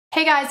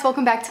Hey guys,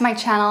 welcome back to my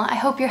channel. I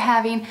hope you're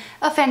having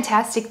a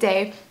fantastic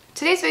day.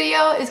 Today's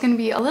video is going to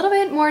be a little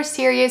bit more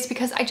serious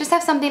because I just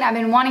have something I've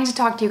been wanting to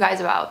talk to you guys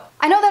about.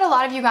 I know that a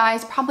lot of you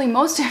guys, probably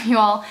most of you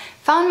all,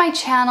 found my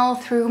channel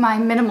through my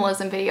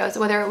minimalism videos,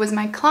 whether it was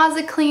my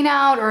closet clean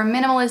out or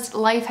minimalist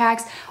life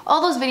hacks.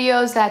 All those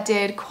videos that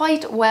did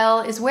quite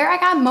well is where I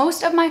got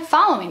most of my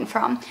following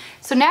from.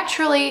 So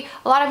naturally,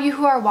 a lot of you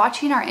who are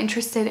watching are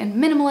interested in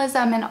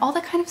minimalism and all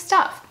that kind of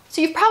stuff. So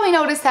you've probably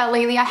noticed that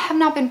lately I have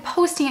not been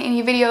posting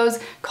any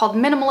videos called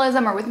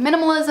minimalism or with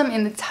minimalism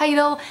in the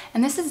title,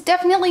 and this is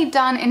definitely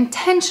done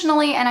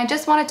intentionally, and I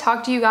just want to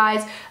talk to you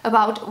guys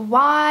about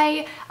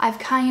why I've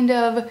kind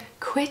of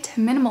quit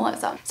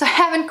minimalism. So I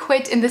haven't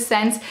quit in the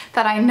sense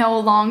that I no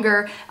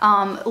longer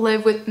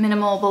live with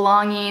minimal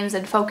belongings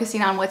and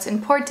focusing on what's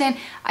important.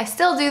 I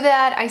still do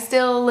that. I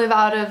still live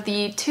out of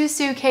the 2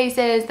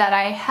 suitcases that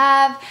I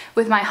have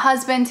with my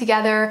husband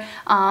together.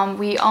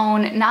 We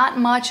own not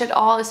much at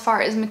all as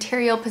far as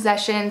material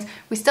possessions.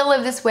 We still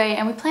live this way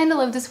and we plan to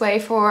live this way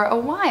for a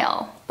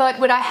while. But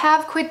what I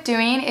have quit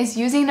doing is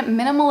using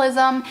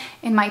minimalism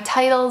in my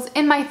titles,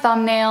 in my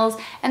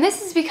thumbnails, and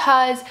this is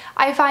because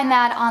I find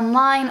that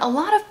online a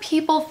lot of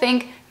people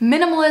think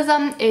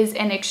minimalism is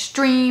an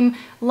extreme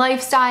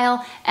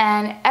lifestyle,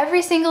 and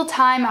every single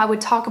time I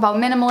would talk about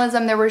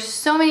minimalism, there were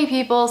so many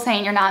people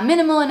saying you're not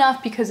minimal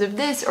enough because of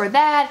this or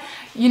that.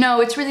 You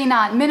know, it's really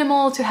not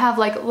minimal to have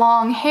like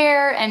long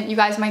hair, and you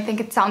guys might think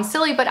it sounds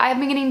silly, but I've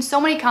been getting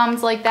so many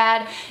comments like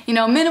that. You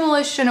know,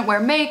 minimalists shouldn't wear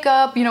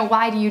makeup, you know,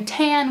 why do you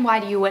tan, why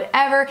do you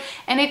whatever,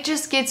 and it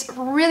just gets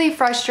really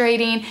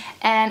frustrating,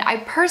 and I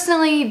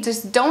personally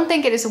just don't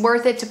think it is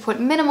worth it to put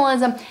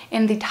minimalism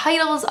in the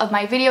titles of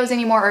my videos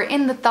anymore or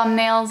in the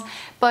thumbnails,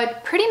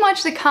 but pretty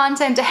much the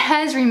content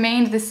has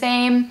remained the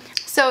same.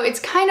 So it's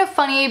kind of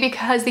funny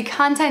because the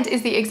content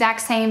is the exact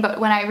same, but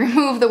when I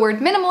remove the word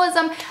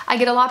minimalism, I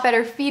get a lot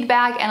better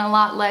feedback and a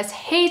lot less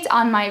hate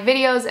on my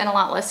videos and a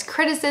lot less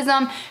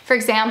criticism. For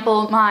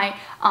example, my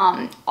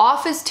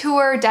office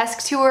tour,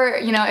 desk tour,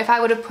 you know, if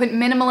I would have put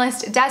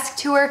minimalist desk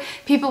tour,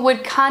 people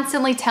would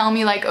constantly tell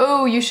me like,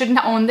 oh, you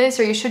shouldn't own this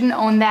or you shouldn't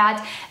own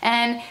that.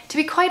 And to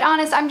be quite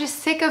honest, I'm just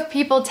sick of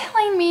people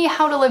telling me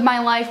how to live my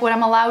life, what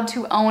I'm allowed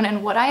to own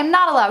and what I am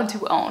not allowed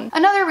to own.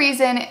 Another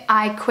reason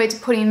I quit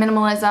putting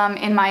minimalism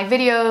in my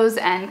videos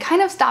and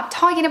kind of stopped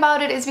talking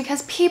about it is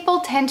because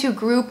people tend to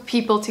group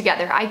people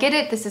together. I get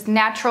it, this is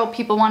natural,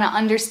 people want to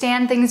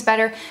understand things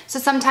better, so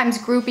sometimes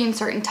grouping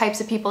certain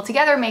types of people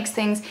together makes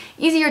things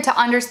easier to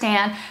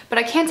understand, but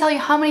I can't tell you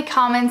how many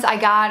comments I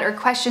got or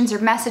questions or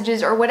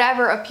messages or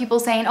whatever of people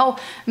saying, oh,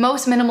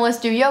 most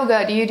minimalists do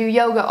yoga, do you do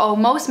yoga? Oh,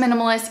 most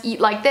minimalists eat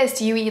like this,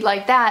 do you eat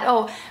like that?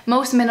 Oh,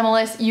 most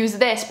minimalists use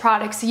this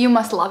product, so you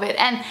must love it.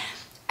 And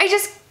I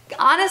just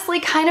honestly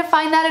kind of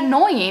find that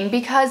annoying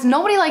because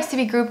nobody likes to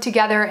be grouped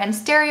together and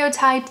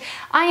stereotyped.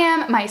 I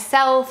am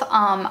myself.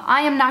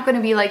 I am not going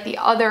to be like the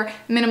other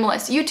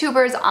minimalist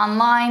YouTubers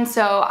online,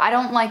 so I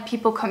don't like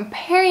people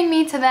comparing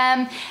me to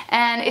them,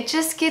 and it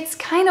just gets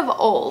kind of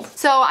old.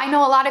 So I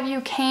know a lot of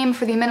you came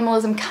for the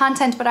minimalism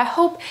content, but I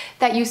hope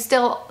that you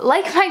still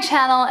like my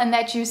channel and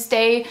that you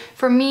stay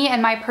for me and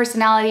my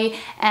personality,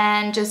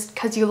 and just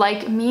because you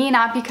like me,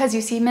 not because you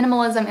see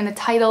minimalism in the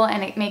title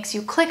and it makes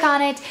you click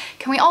on it.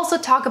 Can we also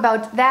talk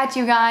about that,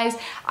 you guys?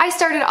 I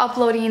started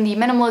uploading the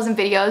minimalism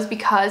videos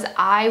because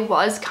I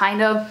was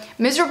kind of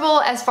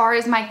miserable as far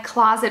as my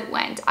closet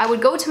went. I would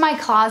go to my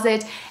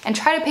closet and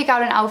try to pick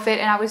out an outfit,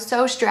 and I was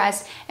so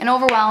stressed and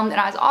overwhelmed,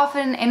 and I was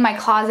often in my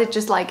closet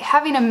just like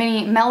having a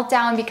mini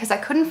meltdown because I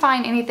couldn't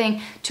find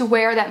anything to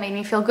wear that made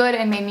me feel good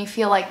and made me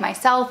feel like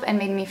myself and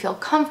made me feel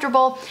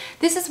comfortable.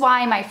 This is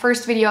why my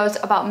first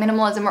videos about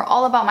minimalism were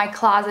all about my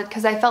closet,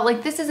 because I felt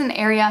like this is an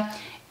area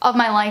of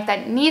my life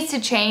that needs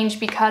to change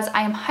because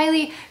I am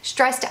highly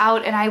stressed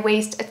out and I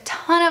waste a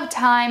ton of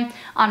time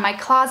on my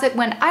closet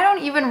when I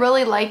don't even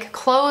really like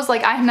clothes.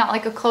 Like, I'm not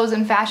like a clothes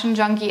and fashion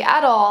junkie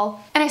at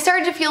all. And I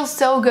started to feel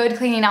so good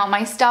cleaning out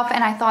my stuff,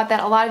 and I thought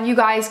that a lot of you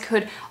guys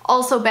could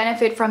also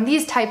benefit from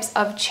these types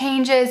of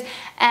changes,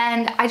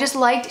 and I just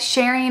liked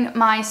sharing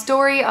my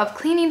story of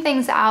cleaning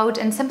things out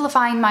and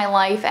simplifying my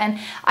life, and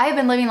I have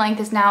been living like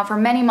this now for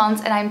many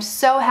months, and I'm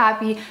so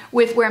happy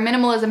with where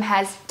minimalism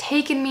has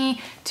taken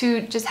me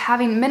to just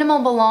having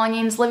minimal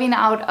belongings, living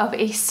out of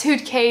a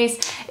suitcase.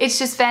 It's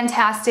just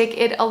fantastic.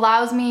 It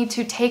allows me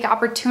to take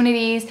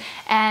opportunities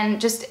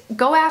and just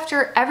go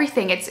after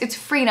everything. It's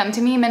freedom.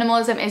 To me,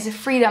 minimalism is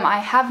freedom. I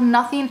have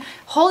nothing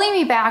holding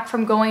me back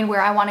from going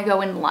where I want to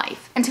go in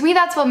life. And to me,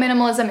 that's what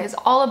minimalism is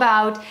all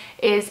about,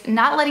 is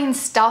not letting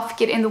stuff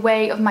get in the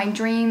way of my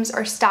dreams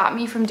or stop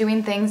me from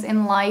doing things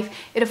in life.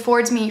 It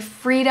affords me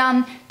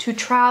freedom to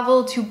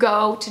travel, to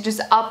go, to just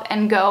up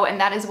and go, and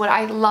that is what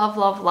I love,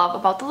 love, love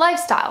about the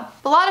lifestyle.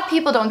 A lot of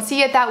people don't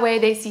see it that way.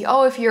 They see,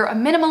 oh, if you're a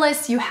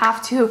minimalist, you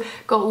have to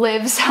go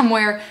live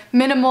somewhere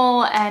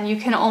minimal and you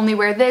can only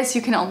wear this,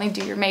 you can only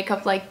do your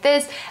makeup like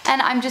this,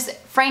 and I'm just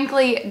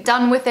frankly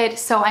done with it,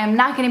 so I am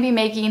not going to be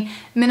making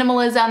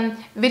minimalism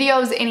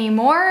videos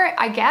anymore,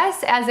 I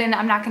guess, as in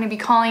I'm not going to be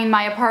calling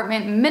my apartment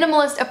apartment,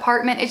 minimalist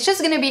apartment. It's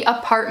just gonna be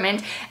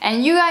apartment.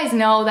 And you guys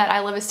know that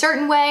I live a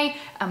certain way,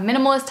 a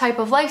minimalist type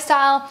of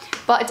lifestyle,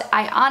 but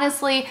I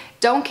honestly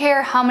don't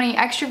care how many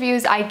extra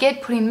views I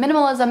get putting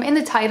minimalism in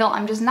the title.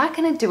 I'm just not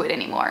gonna do it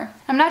anymore.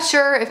 I'm not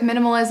sure if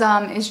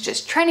minimalism is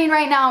just trending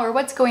right now or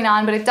what's going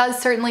on, but it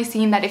does certainly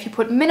seem that if you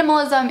put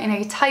minimalism in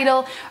a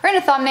title or in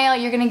a thumbnail,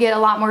 you're gonna get a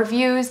lot more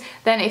views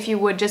than if you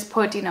would just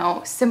put, you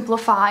know,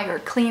 simplify or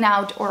clean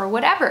out or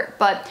whatever.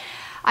 But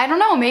I don't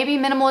know, maybe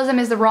minimalism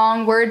is the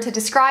wrong word to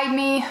describe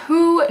me.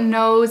 Who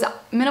knows?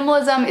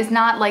 Minimalism is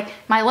not like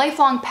my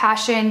lifelong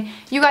passion.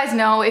 You guys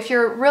know, if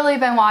you've really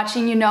been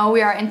watching, you know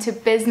we are into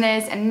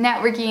business and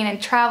networking and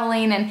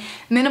traveling, and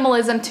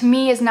minimalism to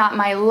me is not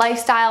my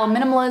lifestyle.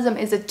 Minimalism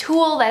is a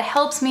tool that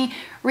helps me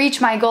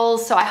reach my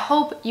goals, so I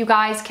hope you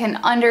guys can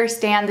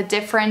understand the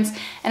difference.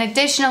 And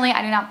additionally,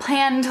 I do not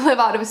plan to live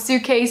out of a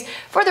suitcase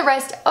for the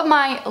rest of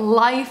my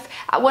life.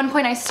 At one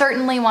point, I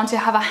certainly want to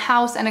have a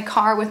house and a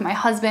car with my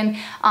husband,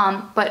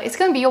 but it's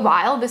gonna be a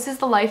while. This is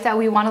the life that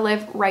we wanna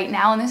live right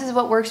now, and this is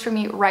what works for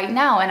me right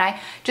now, and I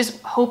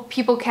just hope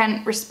people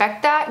can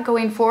respect that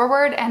going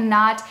forward and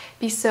not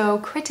be so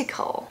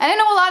critical. And I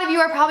know a lot of you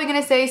are probably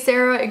gonna say,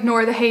 Sarah,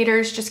 ignore the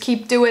haters, just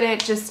keep doing it,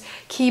 just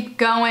keep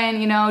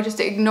going, you know, just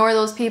ignore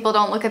those people,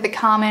 don't look at the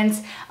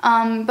comments.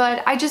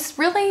 But I just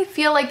really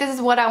feel like this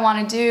is what I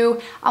want to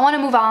do. I want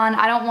to move on.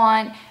 I don't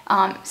want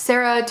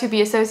Sarah to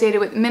be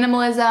associated with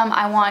minimalism.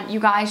 I want you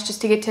guys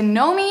just to get to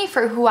know me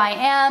for who I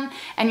am,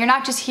 and you're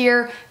not just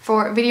here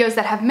for videos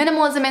that have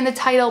minimalism in the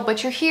title,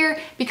 but you're here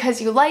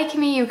because you like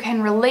me, you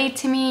can relate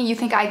to me, you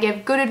think I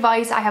give good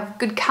advice, I have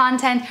good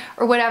content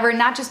or whatever,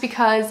 not just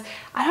because,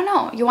 I don't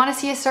know, you want to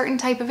see a certain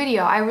type of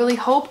video. I really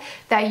hope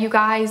that you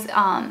guys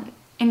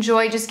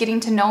enjoy just getting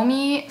to know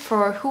me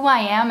for who I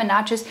am and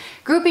not just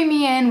grouping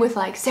me in with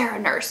like Sarah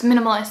Nurse,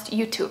 minimalist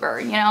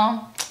YouTuber, you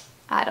know?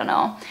 I don't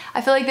know. I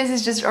feel like this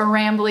is just a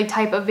rambly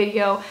type of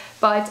video,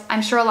 but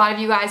I'm sure a lot of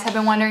you guys have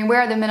been wondering,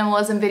 where are the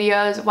minimalism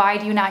videos? Why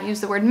do you not use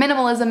the word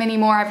minimalism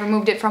anymore? I've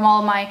removed it from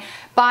all of my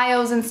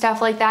bios and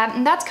stuff like that,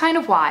 and that's kind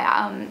of why.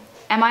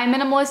 Am I a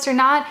minimalist or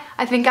not?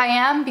 I think I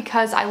am,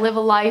 because I live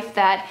a life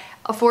that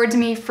affords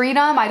me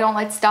freedom. I don't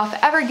let stuff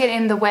ever get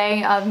in the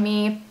way of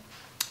me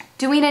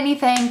doing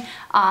anything.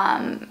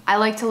 I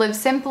like to live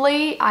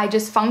simply. I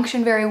just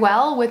function very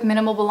well with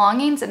minimal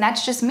belongings, and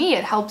that's just me.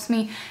 It helps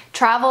me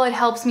travel, it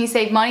helps me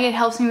save money, it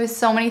helps me with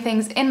so many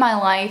things in my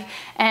life,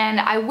 and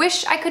I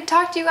wish I could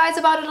talk to you guys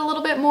about it a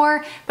little bit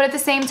more, but at the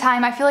same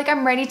time, I feel like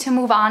I'm ready to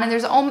move on, and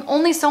there's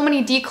only so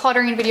many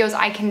decluttering videos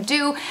I can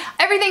do.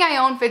 Everything I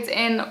own fits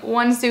in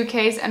one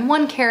suitcase and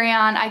one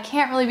carry-on. I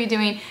can't really be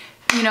doing,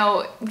 you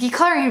know,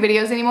 decluttering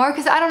videos anymore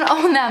because I don't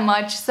own that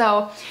much,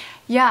 so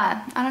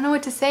yeah, I don't know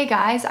what to say,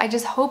 guys. I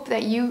just hope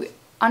that you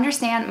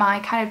understand my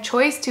kind of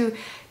choice to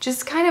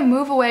just kind of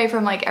move away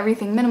from like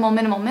everything minimal.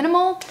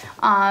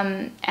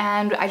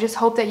 And I just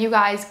hope that you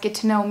guys get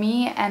to know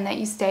me and that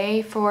you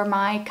stay for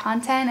my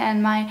content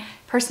and my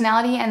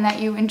personality, and that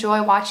you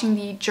enjoy watching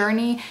the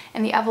journey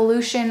and the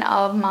evolution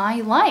of my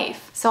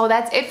life. So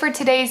that's it for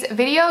today's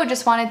video.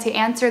 Just wanted to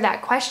answer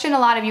that question. A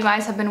lot of you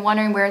guys have been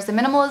wondering, where's the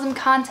minimalism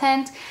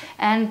content?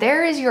 And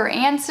there is your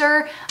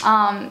answer.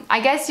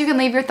 I guess you can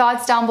leave your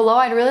thoughts down below.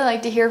 I'd really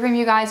like to hear from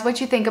you guys what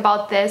you think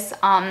about this.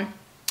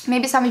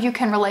 Maybe some of you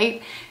can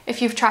relate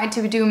if you've tried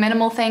to do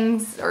minimal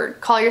things or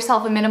call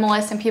yourself a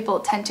minimalist and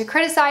people tend to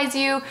criticize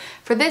you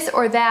for this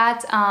or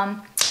that.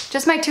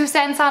 Just my 2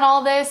 cents on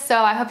all this, so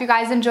I hope you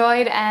guys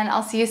enjoyed, and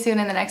I'll see you soon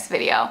in the next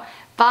video.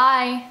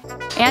 Bye!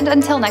 And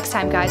until next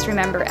time, guys,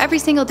 remember, every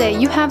single day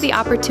you have the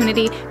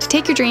opportunity to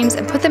take your dreams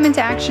and put them into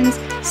actions,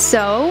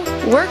 so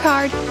work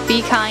hard,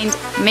 be kind,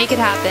 make it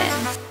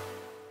happen.